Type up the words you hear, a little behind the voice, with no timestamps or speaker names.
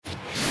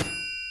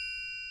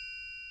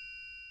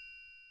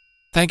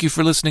Thank you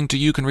for listening to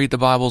You Can Read the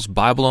Bible's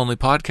Bible-Only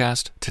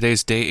podcast.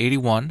 Today's day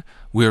 81.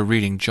 We are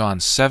reading John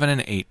 7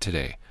 and 8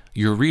 today.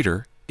 Your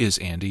reader is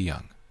Andy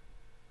Young.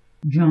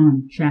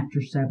 John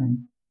chapter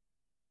 7.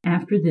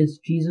 After this,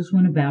 Jesus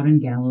went about in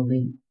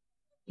Galilee.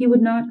 He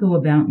would not go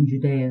about in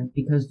Judea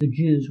because the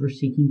Jews were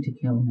seeking to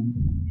kill him.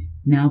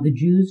 Now the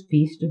Jews'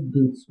 feast of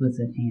booths was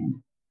at hand.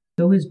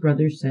 So his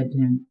brothers said to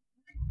him,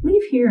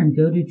 "Leave here and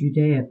go to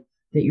Judea,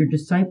 that your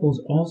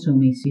disciples also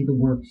may see the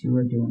works you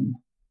are doing.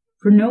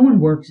 For no one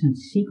works in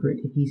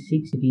secret if he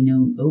seeks to be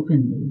known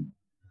openly.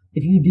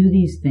 If you do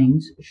these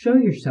things, show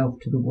yourself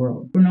to the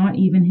world." For not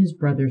even his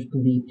brothers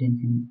believed in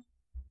him.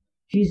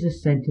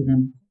 Jesus said to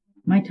them,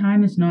 "My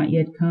time is not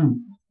yet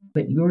come,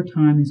 but your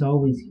time is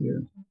always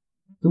here.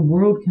 The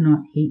world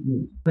cannot hate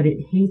you, but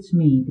it hates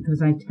me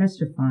because I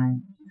testify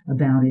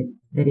about it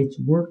that its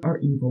works are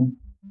evil.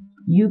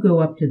 You go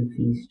up to the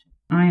feast.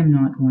 I am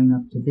not going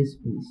up to this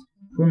feast,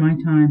 for my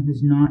time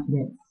has not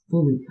yet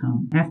fully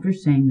come." After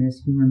saying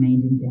this, he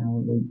remained in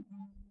Galilee.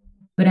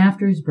 But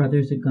after his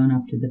brothers had gone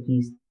up to the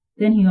feast,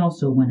 then he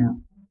also went up,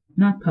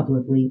 not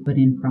publicly, but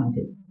in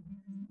private.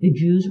 The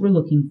Jews were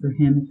looking for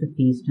him at the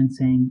feast and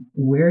saying,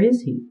 "Where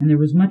is he?" And there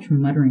was much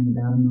muttering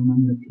about him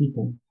among the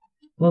people.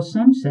 While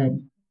some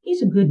said,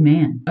 "He's a good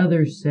man."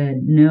 Others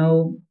said,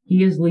 "No,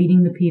 he is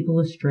leading the people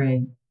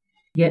astray."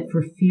 Yet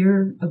for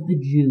fear of the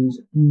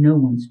Jews, no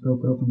one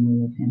spoke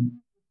openly of him.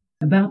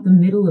 About the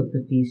middle of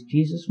the feast,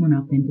 Jesus went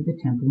up into the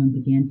temple and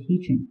began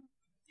teaching.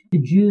 The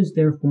Jews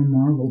therefore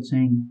marveled,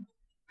 saying,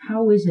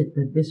 "How is it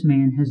that this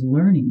man has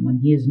learning when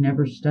he has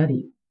never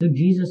studied?" So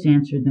Jesus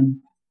answered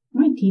them,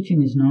 "My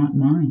teaching is not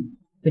mine,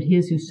 but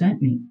his who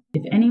sent me.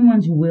 If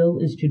anyone's will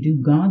is to do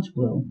God's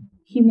will,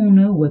 he will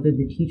know whether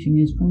the teaching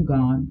is from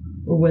God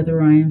or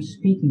whether I am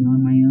speaking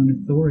on my own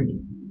authority.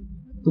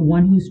 The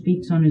one who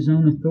speaks on his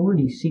own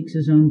authority seeks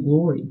his own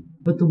glory,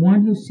 but the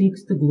one who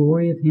seeks the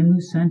glory of him who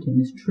sent him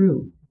is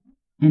true,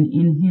 and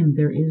in him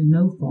there is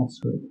no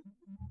falsehood.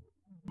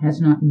 Has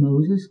not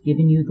Moses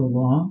given you the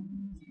law?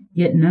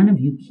 Yet none of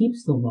you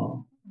keeps the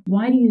law.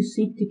 Why do you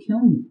seek to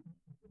kill me?"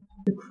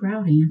 The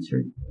crowd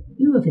answered,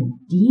 "You have a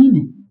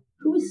demon.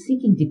 Who is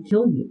seeking to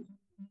kill you?"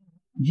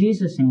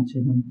 Jesus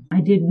answered them,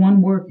 "I did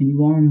one work, and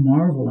you all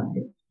marvel at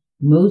it.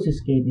 Moses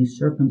gave you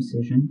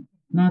circumcision,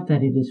 not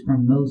that it is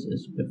from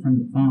Moses, but from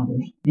the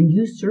fathers, and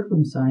you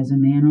circumcise a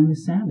man on the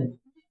Sabbath.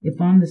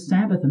 If on the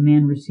Sabbath a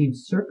man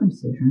receives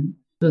circumcision,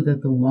 so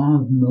that the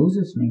law of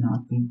Moses may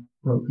not be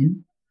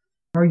broken,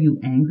 are you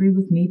angry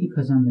with me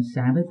because on the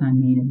Sabbath I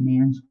made a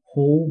man's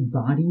whole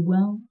body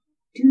well?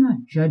 Do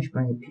not judge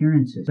by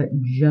appearances,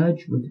 but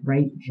judge with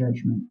right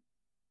judgment."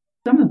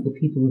 Some of the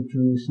people of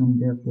Jerusalem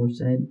therefore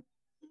said,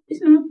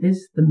 "Is not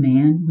this the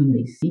man whom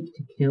they seek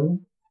to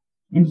kill?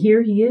 And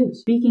here he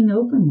is, speaking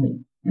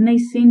openly, and they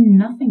say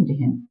nothing to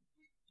him.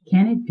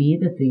 Can it be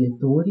that the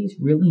authorities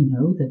really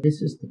know that this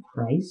is the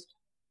Christ?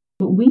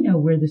 But we know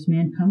where this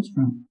man comes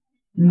from,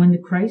 and when the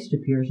Christ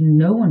appears,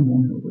 no one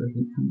will know where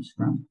he comes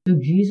from." So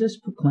Jesus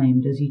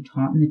proclaimed as he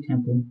taught in the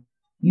temple,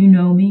 "You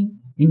know me,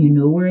 and you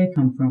know where I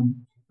come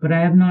from, but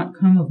I have not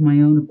come of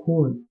my own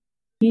accord.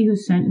 He who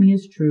sent me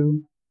is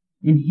true,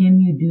 and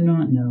him you do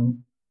not know.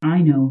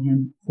 I know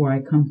him, for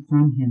I come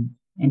from him,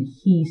 and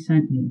he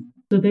sent me."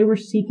 So they were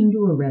seeking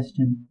to arrest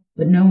him,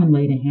 but no one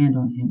laid a hand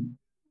on him,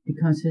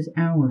 because his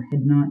hour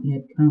had not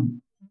yet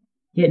come.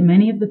 Yet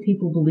many of the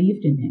people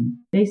believed in him.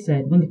 They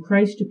said, "When the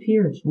Christ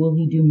appears, will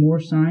he do more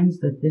signs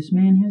than this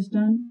man has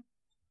done?"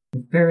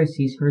 The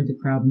Pharisees heard the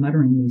crowd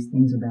muttering these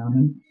things about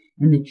him,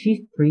 and the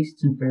chief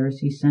priests and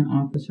Pharisees sent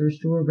officers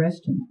to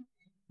arrest him.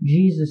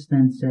 Jesus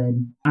then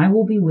said, "I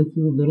will be with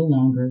you a little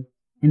longer,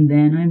 and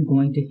then I am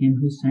going to him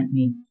who sent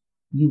me.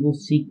 You will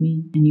seek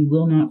me, and you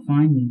will not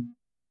find me.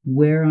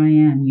 Where I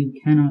am, you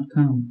cannot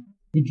come."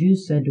 The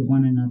Jews said to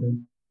one another,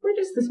 "Where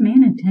does this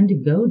man intend to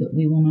go that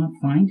we will not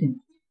find him?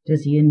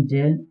 Does he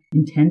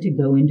intend to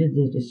go into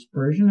the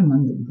dispersion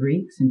among the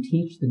Greeks and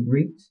teach the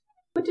Greeks?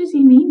 What does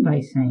he mean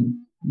by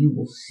saying, 'You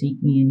will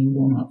seek me and you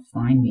will not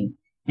find me,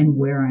 and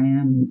where I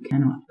am you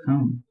cannot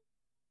come'?"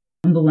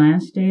 On the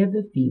last day of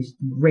the feast,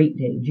 the great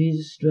day,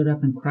 Jesus stood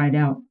up and cried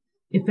out,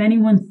 "If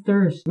anyone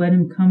thirsts, let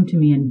him come to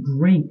me and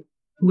drink.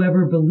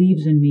 Whoever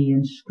believes in me,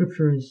 as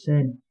Scripture has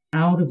said,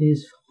 out of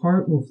his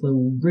heart will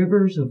flow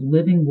rivers of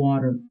living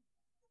water."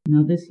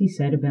 Now this he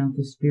said about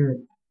the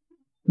Spirit,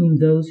 whom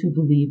those who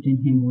believed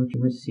in him were to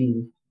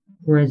receive.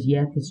 For as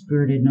yet the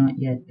Spirit had not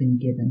yet been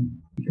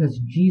given, because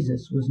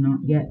Jesus was not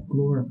yet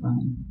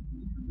glorified.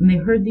 When they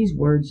heard these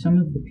words, some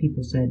of the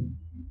people said,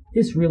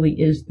 "This really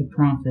is the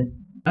prophet."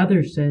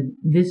 Others said,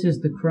 "This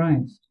is the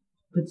Christ."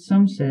 But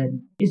some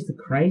said, "Is the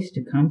Christ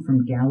to come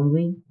from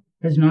Galilee?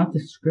 Has not the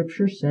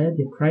Scripture said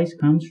that Christ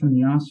comes from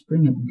the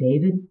offspring of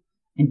David,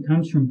 and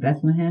comes from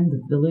Bethlehem,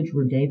 the village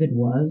where David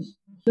was?"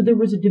 So there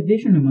was a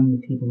division among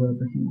the people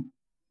over him.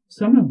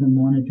 Some of them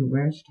wanted to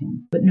arrest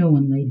him, but no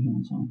one laid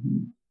hands on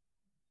him.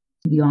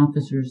 The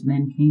officers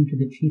then came to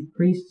the chief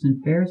priests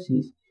and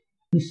Pharisees,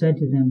 who said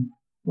to them,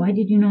 "Why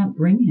did you not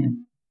bring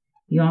him?"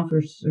 The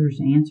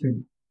officers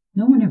answered,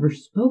 "No one ever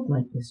spoke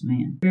like this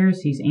man." The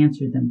Pharisees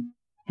answered them,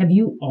 Have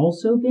you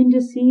also been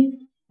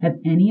deceived? Have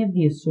any of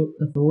the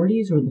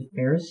authorities or the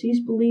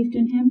Pharisees believed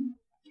in him?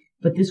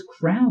 But this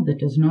crowd that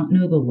does not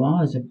know the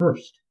law is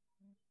accursed."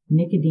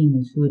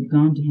 Nicodemus, who had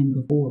gone to him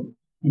before,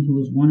 and who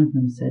was one of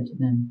them, said to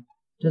them,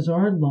 "Does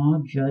our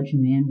law judge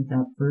a man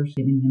without first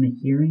giving him a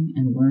hearing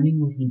and learning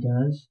what he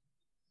does?"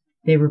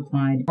 They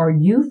replied, "Are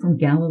you from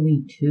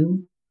Galilee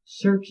too?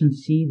 Search and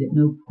see that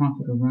no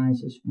prophet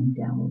arises from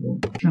Galilee."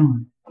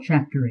 John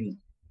chapter 8.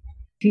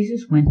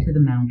 Jesus went to the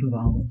Mount of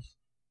Olives.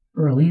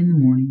 Early in the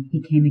morning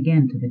he came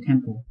again to the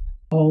temple.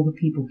 All the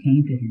people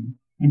came to him,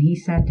 and he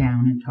sat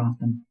down and taught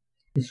them.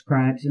 The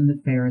scribes and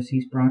the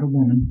Pharisees brought a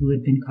woman who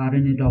had been caught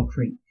in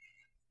adultery,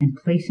 and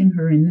placing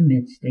her in the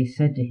midst, they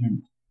said to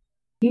him,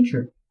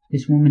 "Teacher,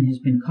 this woman has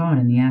been caught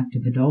in the act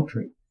of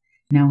adultery.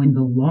 Now in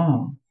the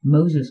law,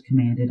 Moses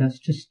commanded us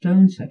to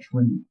stone such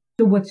women.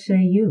 So what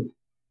say you?"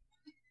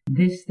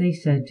 This they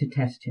said to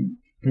test him,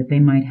 that they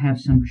might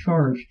have some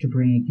charge to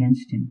bring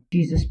against him.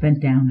 Jesus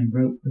bent down and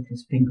wrote with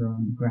his finger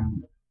on the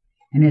ground.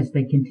 And as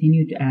they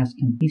continued to ask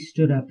him, he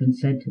stood up and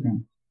said to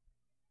them,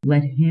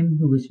 "Let him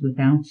who is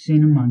without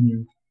sin among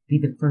you be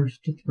the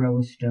first to throw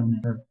a stone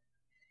at her."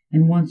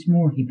 And once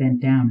more he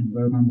bent down and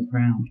wrote on the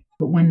ground.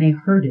 But when they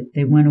heard it,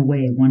 they went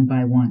away one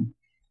by one,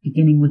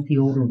 beginning with the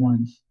older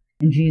ones.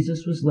 And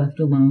Jesus was left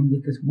alone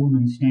with this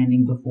woman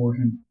standing before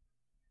him.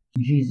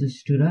 Jesus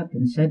stood up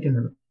and said to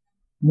her,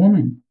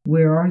 "Woman,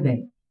 where are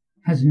they?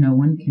 Has no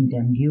one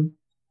condemned you?"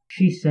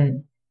 She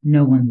said,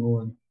 "No one,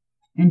 Lord."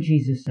 And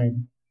Jesus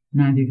said,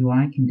 "Neither do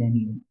I condemn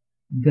you.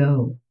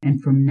 Go, and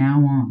from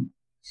now on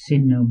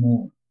sin no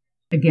more."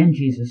 Again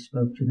Jesus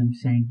spoke to them,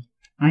 saying,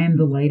 "I am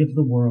the light of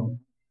the world.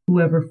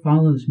 Whoever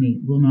follows me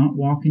will not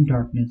walk in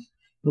darkness,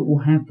 but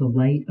will have the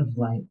light of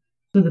life."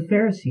 So the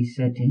Pharisees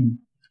said to him,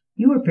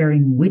 "You are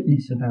bearing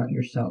witness about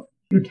yourself.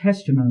 Your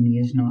testimony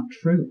is not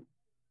true."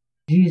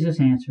 Jesus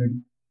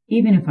answered,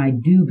 "Even if I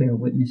do bear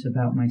witness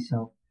about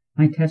myself,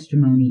 my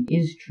testimony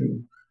is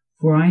true,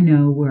 for I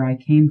know where I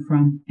came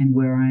from and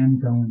where I am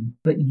going.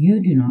 But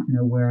you do not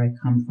know where I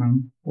come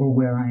from or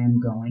where I am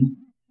going.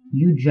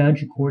 You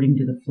judge according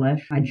to the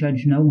flesh. I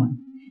judge no one.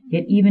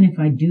 Yet even if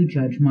I do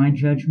judge, my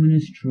judgment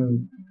is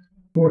true.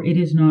 For it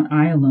is not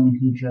I alone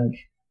who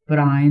judge, but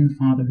I and the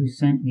Father who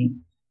sent me.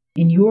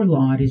 In your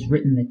law it is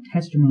written that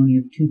testimony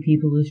of two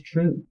people is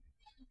true.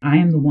 I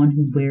am the one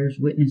who bears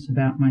witness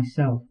about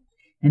myself,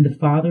 and the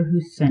Father who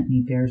sent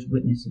me bears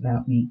witness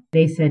about me."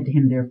 They said to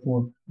him,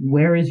 therefore,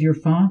 "Where is your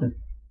Father?"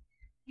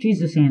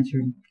 Jesus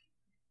answered,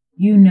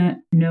 "You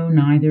know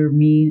neither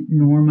me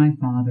nor my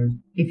Father.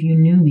 If you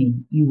knew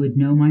me, you would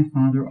know my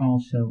Father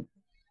also."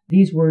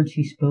 These words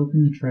he spoke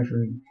in the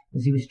treasury,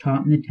 as he was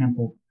taught in the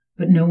temple,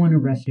 but no one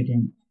arrested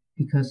him,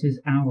 because his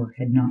hour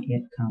had not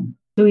yet come.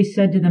 So he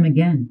said to them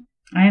again,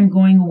 "I am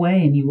going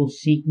away, and you will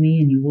seek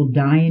me, and you will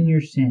die in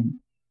your sin.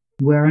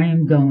 Where I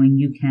am going,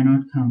 you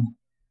cannot come."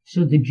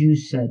 So the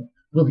Jews said,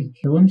 "Will he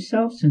kill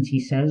himself, since he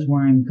says,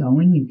 'Where I am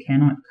going, you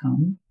cannot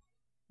come'?"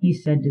 He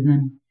said to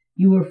them,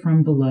 "You are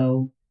from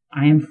below,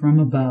 I am from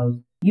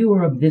above. You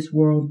are of this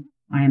world,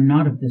 I am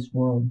not of this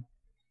world.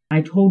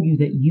 I told you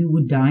that you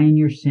would die in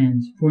your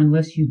sins, for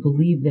unless you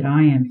believe that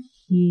I am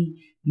He,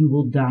 you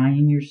will die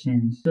in your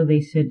sins." So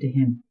they said to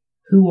him,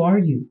 "Who are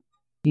you?"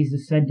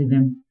 Jesus said to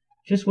them,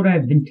 "Just what I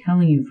have been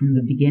telling you from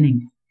the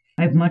beginning.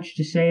 I have much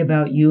to say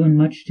about you and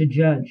much to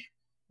judge.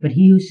 But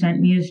he who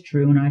sent me is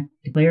true, and I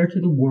declare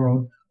to the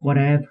world what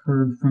I have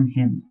heard from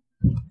him."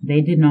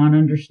 They did not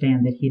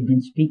understand that he had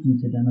been speaking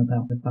to them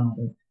about the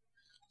Father.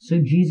 So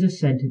Jesus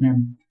said to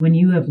them, "When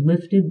you have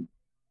lifted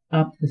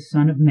up the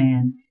Son of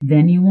Man,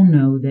 then you will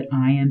know that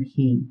I am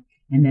He,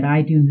 and that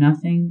I do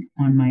nothing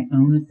on my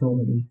own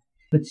authority,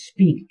 but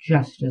speak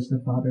just as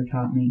the Father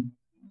taught me.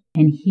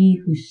 And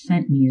He who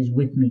sent me is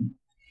with me.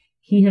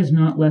 He has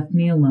not left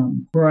me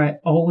alone, for I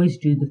always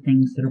do the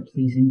things that are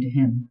pleasing to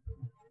Him."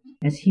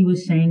 As he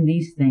was saying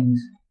these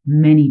things,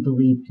 many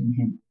believed in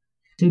him.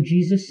 So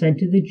Jesus said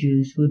to the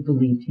Jews who had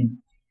believed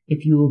him,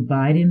 "If you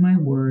abide in my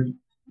word,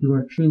 you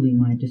are truly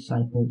my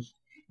disciples,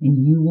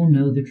 and you will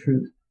know the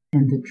truth,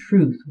 and the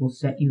truth will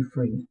set you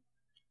free."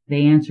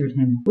 They answered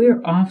him, "We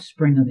are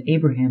offspring of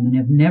Abraham and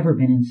have never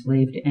been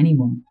enslaved to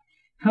anyone.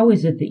 How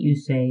is it that you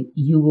say,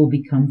 'You will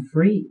become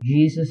free'?"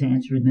 Jesus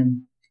answered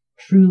them,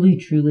 "Truly,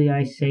 truly,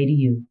 I say to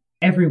you,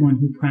 everyone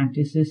who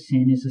practices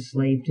sin is a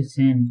slave to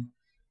sin.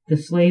 The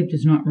slave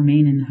does not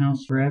remain in the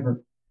house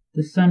forever.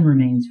 The Son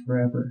remains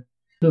forever.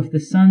 So if the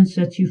Son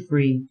sets you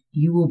free,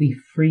 you will be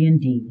free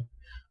indeed.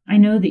 I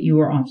know that you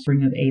are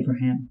offspring of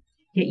Abraham,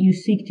 yet you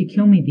seek to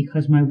kill me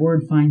because my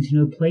word finds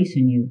no place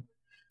in you.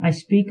 I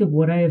speak of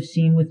what I have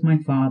seen with my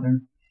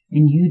father,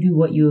 and you do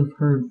what you have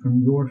heard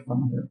from your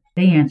father."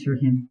 They answered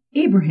him,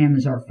 "Abraham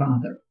is our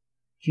father."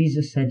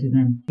 Jesus said to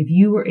them, "If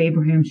you were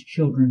Abraham's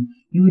children,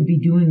 you would be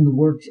doing the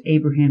works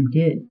Abraham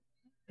did.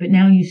 But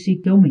now you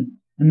seek to kill me,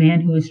 a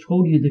man who has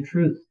told you the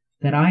truth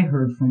that I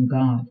heard from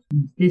God.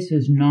 This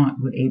is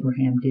not what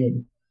Abraham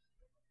did.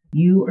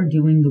 You are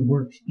doing the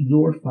works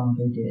your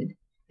father did."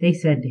 They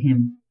said to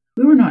him,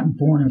 "We were not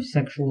born of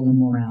sexual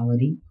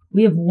immorality.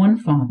 We have one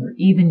Father,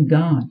 even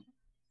God."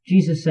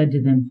 Jesus said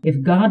to them,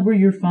 "If God were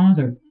your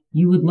Father,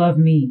 you would love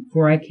me,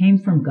 for I came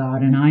from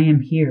God, and I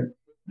am here.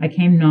 I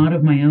came not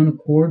of my own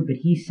accord, but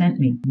he sent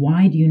me.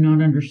 Why do you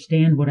not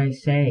understand what I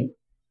say?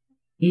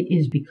 It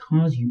is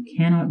because you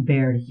cannot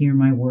bear to hear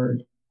my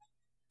word.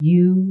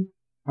 You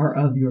are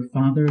of your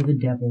father the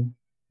devil,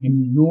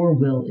 and your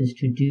will is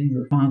to do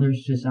your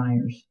father's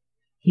desires.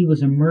 He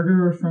was a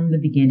murderer from the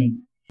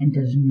beginning, and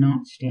does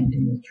not stand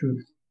in the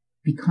truth,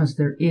 because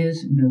there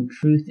is no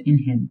truth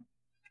in him.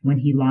 When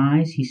he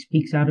lies, he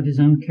speaks out of his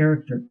own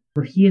character,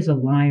 for he is a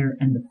liar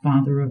and the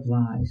father of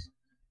lies.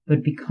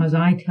 But because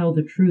I tell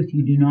the truth,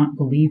 you do not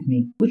believe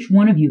me. Which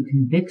one of you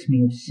convicts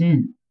me of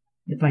sin?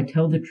 If I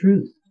tell the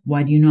truth,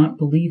 why do you not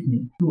believe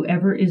me?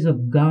 Whoever is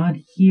of God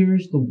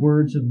hears the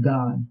words of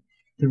God.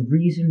 The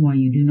reason why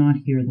you do not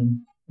hear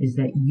them is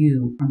that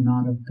you are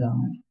not of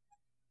God."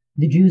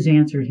 The Jews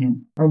answered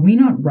him, "Are we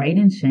not right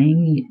in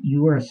saying that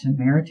you are a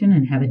Samaritan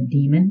and have a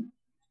demon?"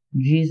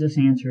 Jesus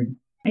answered,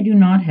 "I do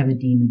not have a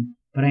demon,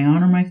 but I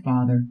honor my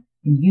Father,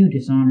 and you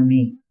dishonor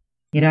me.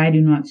 Yet I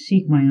do not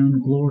seek my own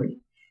glory.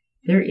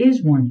 There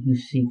is one who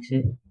seeks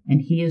it,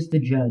 and he is the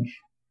judge.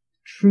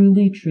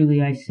 Truly,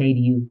 truly, I say to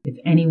you, if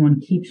anyone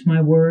keeps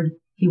my word,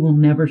 he will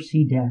never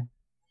see death."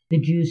 The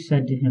Jews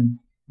said to him,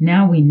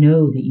 "Now we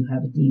know that you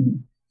have a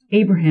demon.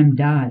 Abraham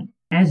died,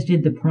 as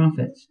did the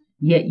prophets.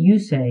 Yet you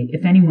say,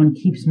 if anyone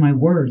keeps my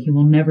word, he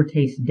will never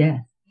taste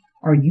death.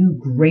 Are you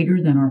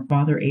greater than our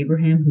father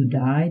Abraham, who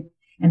died?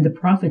 And the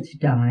prophets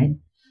died.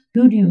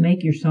 Who do you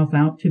make yourself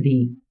out to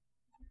be?"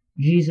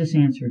 Jesus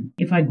answered,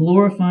 "If I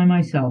glorify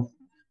myself,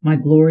 my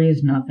glory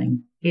is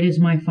nothing. It is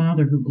my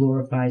Father who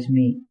glorifies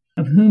me.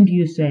 Of whom do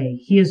you say,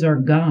 'He is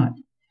our God'?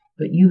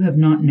 But you have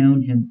not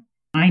known him.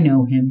 I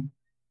know him.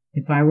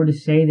 If I were to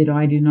say that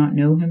I do not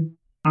know him,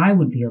 I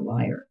would be a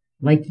liar,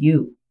 like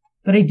you.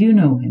 But I do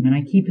know him, and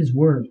I keep his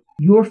word.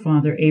 Your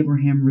father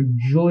Abraham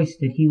rejoiced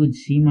that he would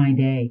see my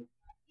day.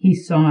 He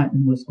saw it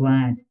and was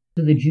glad."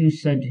 So the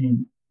Jews said to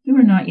him, "You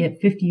are not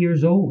yet 50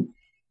 years old,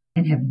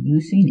 and have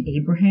you seen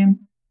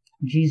Abraham?"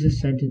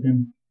 Jesus said to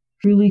them,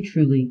 "Truly,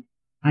 truly,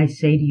 I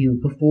say to you,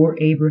 before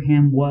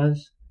Abraham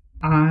was,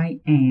 I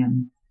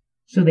am."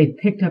 So they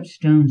picked up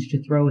stones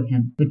to throw at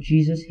him, but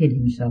Jesus hid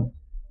himself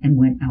and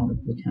went out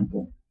of the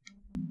temple.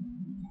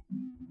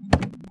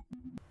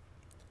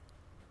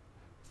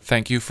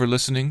 Thank you for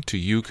listening to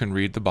You Can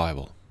Read the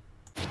Bible.